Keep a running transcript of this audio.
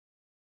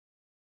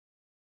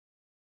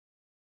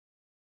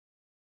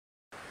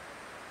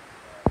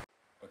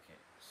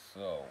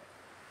So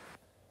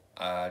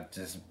I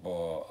just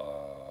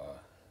bought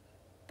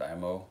a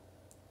Dymo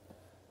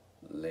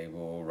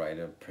label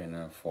writer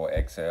printer for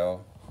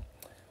XL.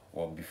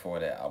 Well, before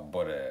that, I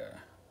bought a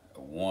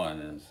one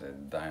and it's a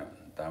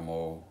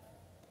Dymo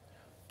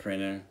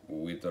printer.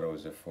 We thought it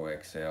was a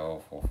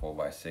 4XL for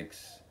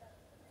 4x6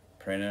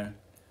 printer,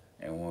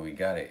 and when we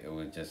got it, it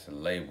was just a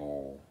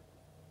label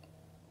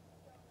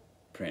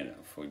printer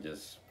for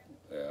just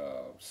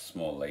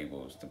small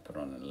labels to put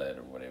on the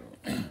letter, whatever.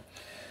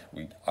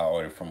 I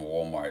ordered from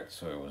Walmart,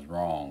 so it was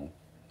wrong,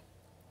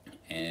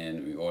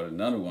 and we ordered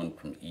another one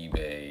from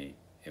eBay.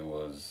 It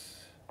was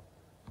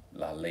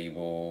La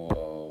Label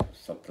or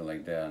something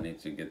like that. I need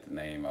to get the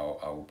name. I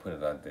will put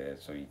it out there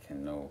so you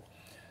can know.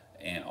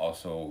 And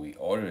also, we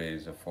ordered it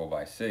as a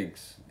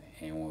 4x6,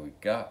 and when we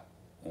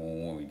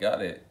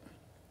got it,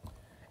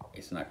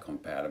 it's not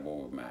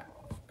compatible with Mac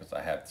because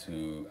I have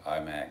two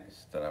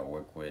iMacs that I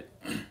work with,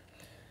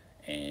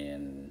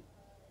 and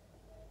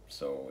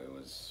so it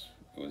was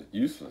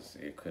useless.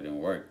 It couldn't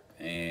work,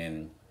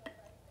 and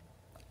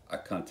I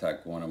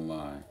contact one of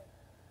my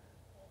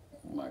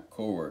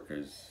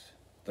coworkers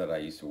that I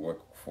used to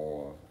work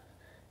for,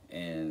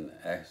 and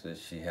actually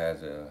she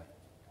has a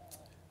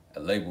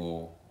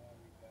label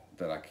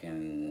that I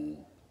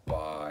can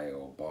buy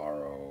or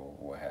borrow,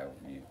 what have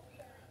you.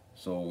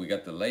 So we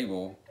got the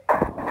label,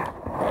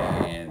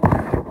 and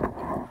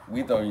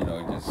we thought,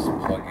 just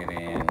plug it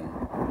in,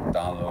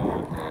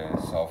 download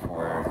the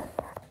software,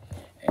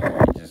 and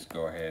we just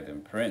go ahead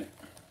and print.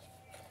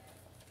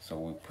 So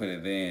we put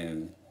it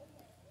in,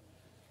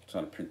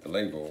 trying to print the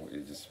label.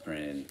 It just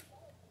print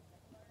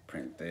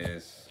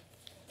this,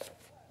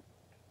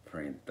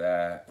 print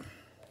that,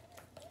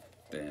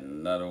 then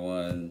another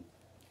one,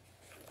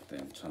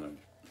 then trying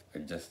to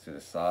adjust to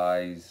the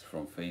size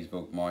from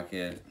Facebook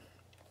Market,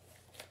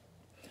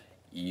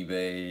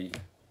 eBay.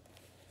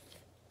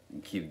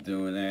 Keep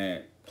doing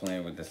that,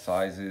 playing with the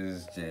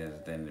sizes,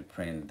 just then they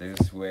print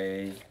this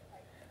way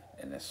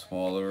and it's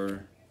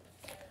smaller,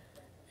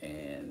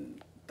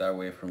 and that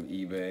way from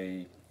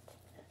eBay,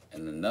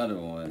 and another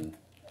one,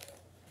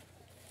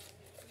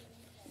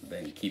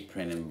 then keep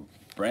printing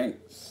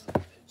blanks.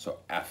 So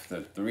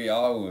after 3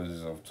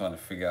 hours of trying to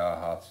figure out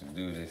how to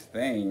do this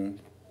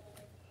thing,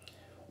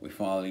 we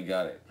finally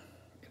got it.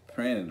 It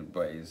printed,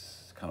 but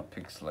it's kind of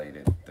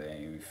pixelated.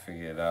 Then we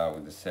figured it out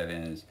with the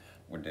settings,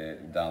 with the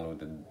download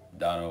the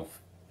Dyno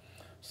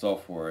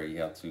software. You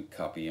have to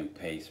copy and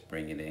paste,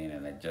 bring it in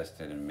and adjust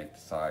it and make the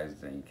size,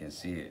 then you can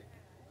see it.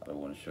 I don't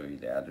want to show you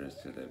the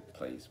address to the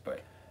place,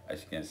 but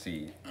as you can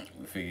see,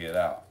 we figured it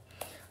out.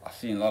 I've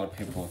seen a lot of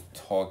people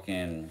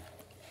talking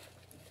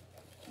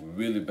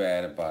really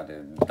bad about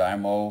the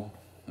Dymo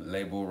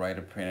label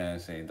writer printer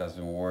and say it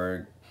doesn't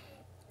work,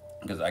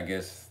 because I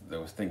guess they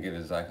was thinking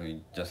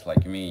exactly just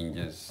like me, and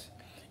just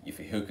if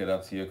you hook it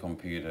up to your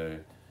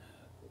computer,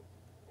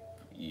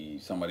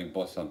 somebody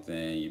bought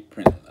something, you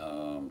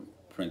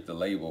print the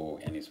label,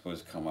 and it's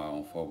supposed to come out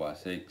on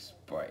 4x6,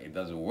 but it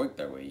doesn't work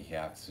that way. You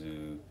have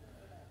to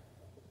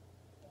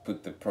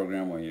put the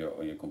program on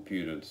your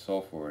computer, the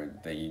software,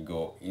 then you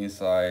go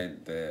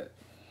inside the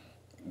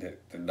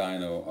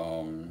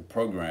Dyno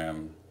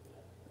program,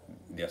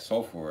 their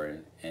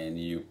software, and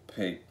you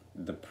pick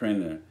the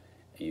printer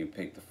and you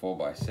pick the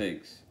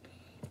 4x6,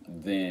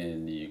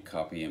 then you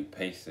copy and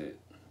paste it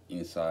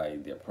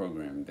inside their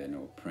program, then it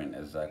will print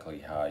exactly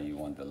how you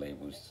want the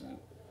labels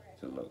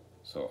to look.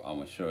 So I'm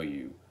gonna show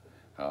you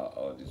how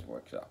all this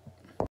works out.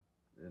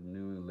 The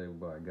new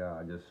label I got,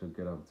 I just hooked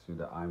it up to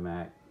the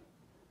iMac.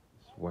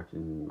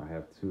 I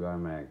have two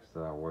iMacs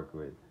that I work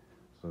with,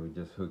 so we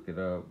just hooked it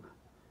up,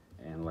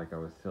 and like I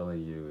was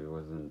telling you, it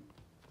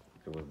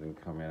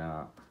wasn't coming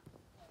out.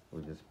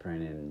 We're just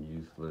printing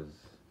useless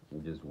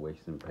and just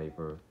wasting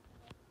paper.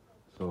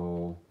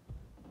 So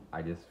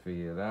I just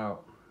figured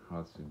out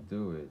how to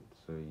do it.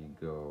 So you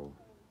go,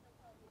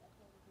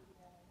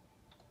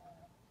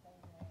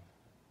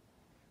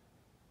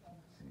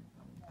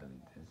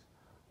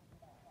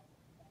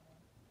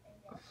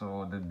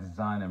 so the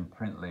design and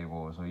print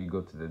label. So you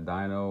go to the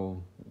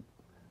Dyno,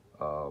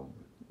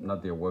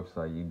 not their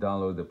website, you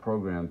download the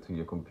program to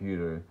your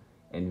computer,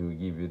 and it will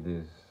give you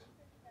this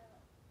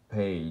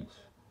page.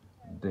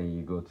 Then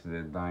you go to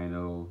the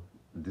Dyno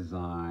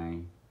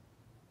design,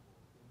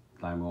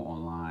 Dymo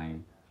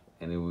online,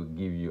 and it will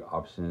give you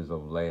options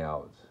of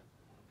layouts,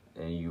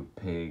 and you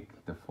pick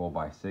the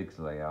 4x6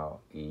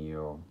 layout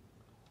in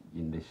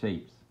the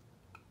shapes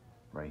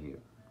right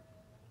here.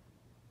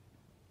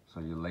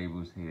 So your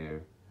labels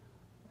here,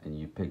 and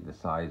you pick the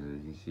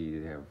sizes. You see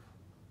you have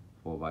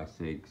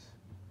 4x6,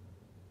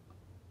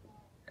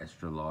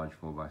 extra large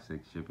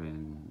 4x6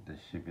 shipping, the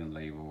shipping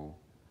label.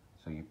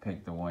 So you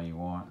pick the one you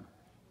want,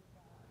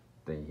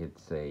 then you hit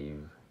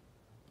save,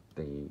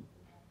 then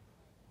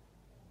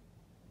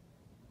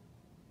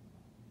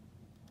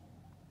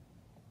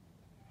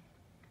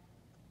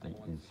you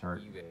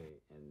insert eBay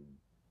and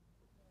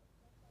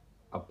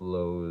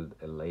upload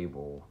a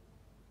label.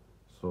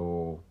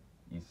 So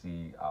you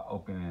see, I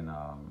open in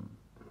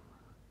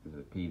it's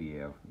a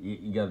PDF.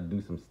 You got to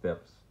do some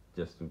steps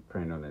just to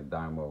print on a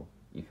Dymo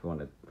if you want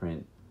to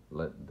print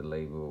the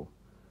label.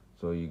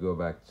 So you go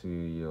back to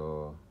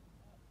your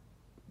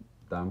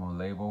Dymo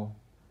label,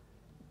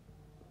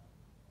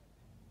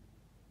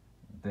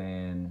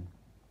 then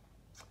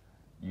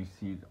you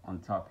see on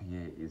top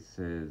here it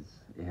says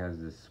it has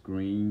the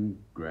screen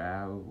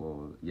grab,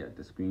 or yeah,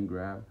 the screen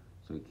grab.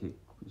 So you click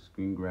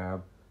screen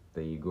grab,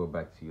 then you go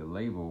back to your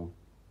label,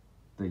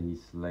 then you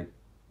select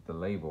the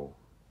label,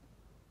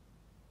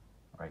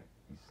 right?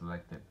 You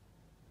select it,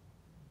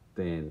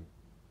 then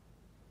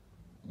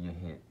you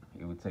hit,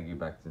 it will take you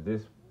back to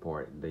this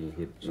part, then you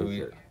hit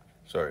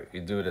insert.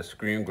 You do the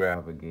screen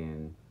grab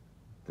again,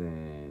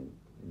 then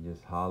you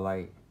just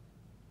highlight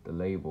the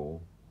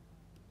label,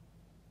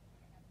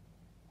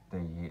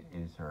 then you hit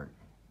insert,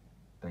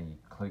 then you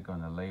click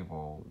on the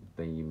label,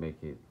 then you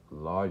make it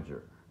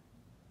larger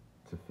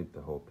to fit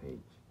the whole page,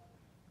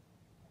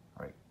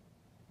 right?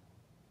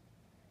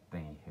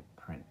 Then you hit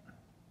print.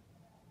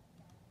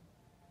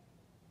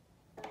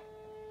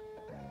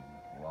 Then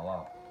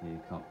voila, here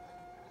it comes.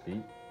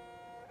 See?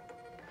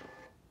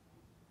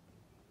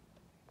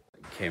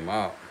 It came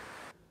out.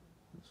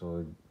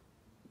 So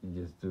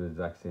you just do the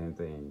exact same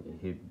thing. You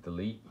hit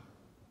delete.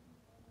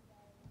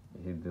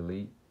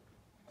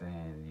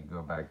 Then you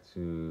go back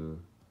to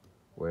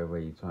wherever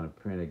you're trying to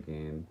print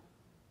again,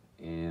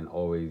 and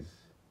always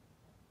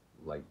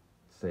like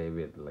save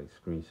it, like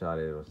screenshot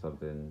it or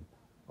something,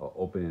 or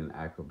open an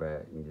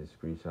Acrobat and just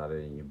screenshot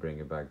it, and you bring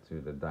it back to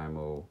the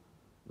Dymo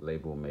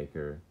label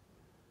maker.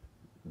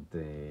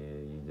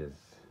 Then you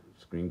just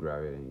screen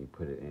grab it and you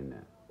put it in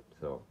there.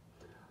 So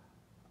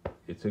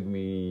it took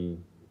me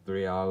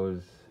 3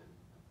 hours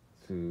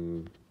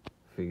to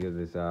figure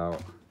this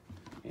out,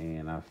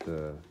 and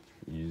after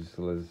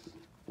useless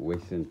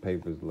wasting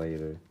papers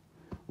later,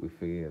 we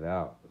figured it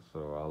out.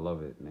 So I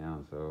love it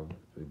now. So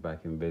we're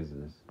back in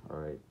business. All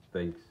right,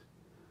 thanks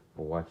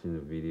for watching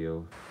the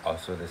video.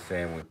 Also the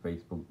same with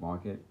Facebook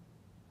Market.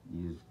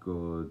 You just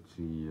go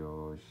to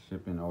your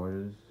shipping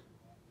orders,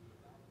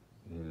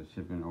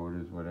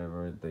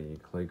 whatever, then you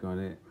click on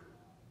it,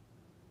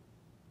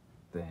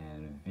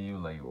 then view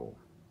label.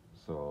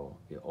 So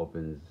it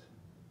opens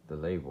the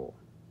label.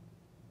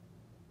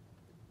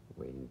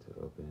 Waiting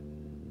to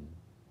open.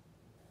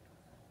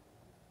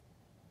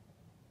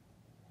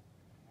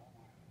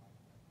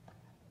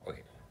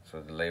 Okay,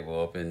 so the label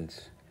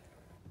opens.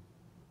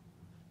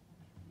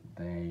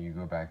 Then you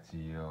go back to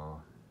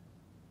your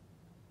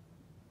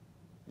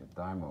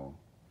Dymo.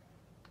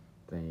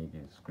 Then you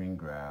can screen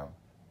grab.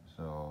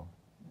 So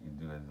you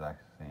do the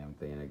exact same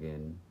thing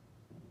again.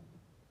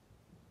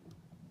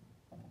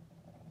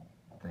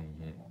 Then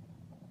you hit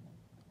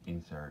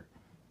insert.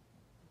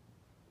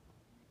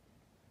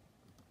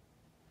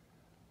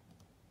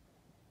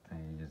 Then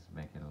you just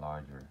make it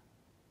larger.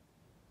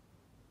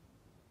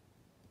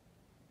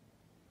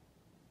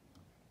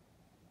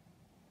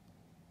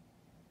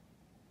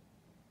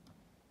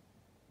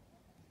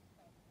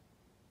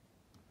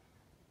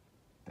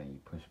 Then you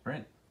push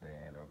print, then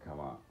it'll come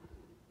out.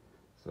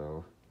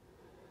 So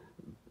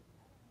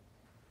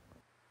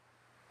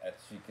as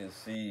you can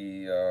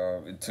see,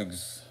 it took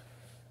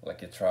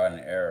like a trial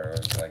and error. It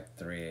was like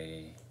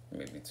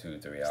maybe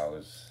 2-3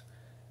 hours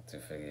to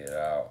figure it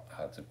out,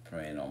 how to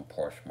print on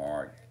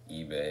Poshmark,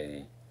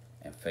 eBay,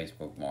 and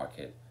Facebook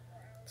Market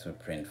to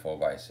print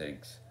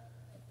 4x6,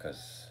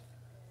 because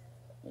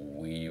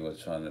we were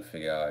trying to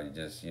figure out,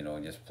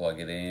 just plug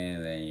it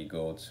in, then you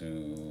go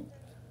to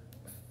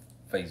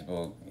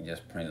Facebook, you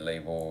just print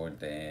label,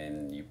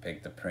 then you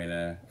pick the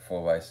printer,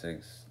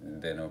 4x6,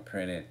 then it'll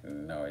print it.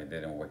 No, it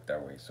didn't work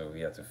that way. So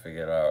we had to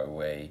figure out a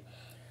way,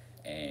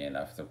 and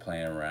after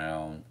playing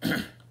around,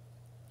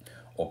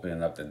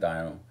 opening up the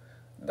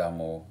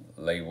Dymo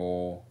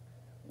label,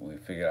 we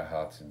figured out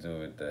how to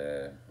do it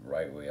the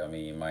right way. I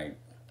mean, it might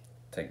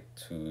take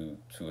two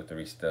or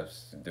three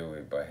steps to do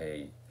it, but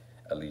hey,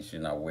 at least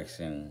you're not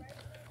wasting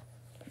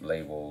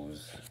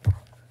labels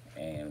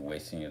and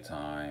wasting your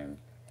time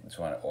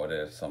trying to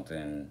order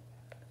something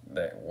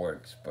that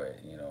works. But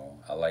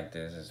I like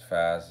this. It's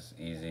fast, it's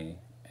easy,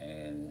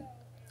 and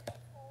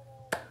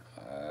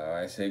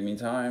it saved me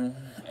time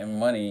and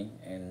money.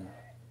 And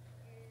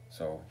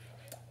so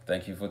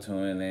thank you for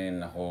tuning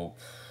in. I hope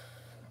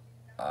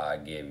I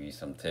gave you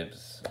some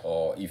tips,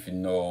 or if you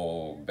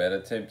know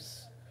better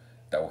tips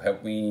that will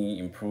help me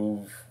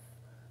improve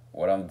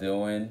what I'm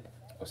doing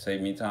or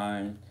save me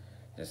time,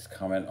 just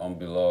comment on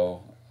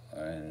below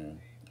and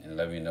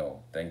let me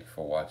know. Thank you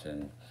for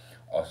watching.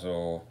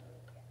 Also,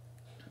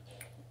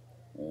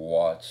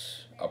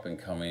 watch up and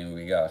coming.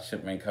 We got a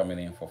shipment coming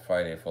in for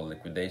Friday for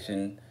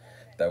liquidation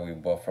that we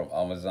bought from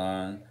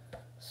Amazon.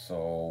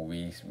 So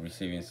we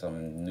receiving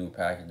some new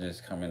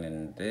packages coming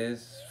in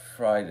this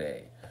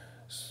Friday.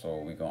 So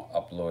we're gonna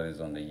upload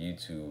this on the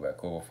YouTube at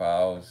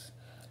Kobafiles.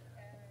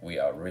 We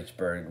are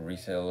Richberg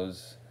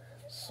Resellers.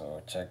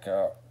 So check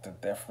out the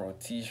Death Row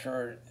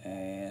t-shirt,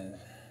 and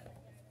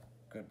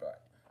goodbye.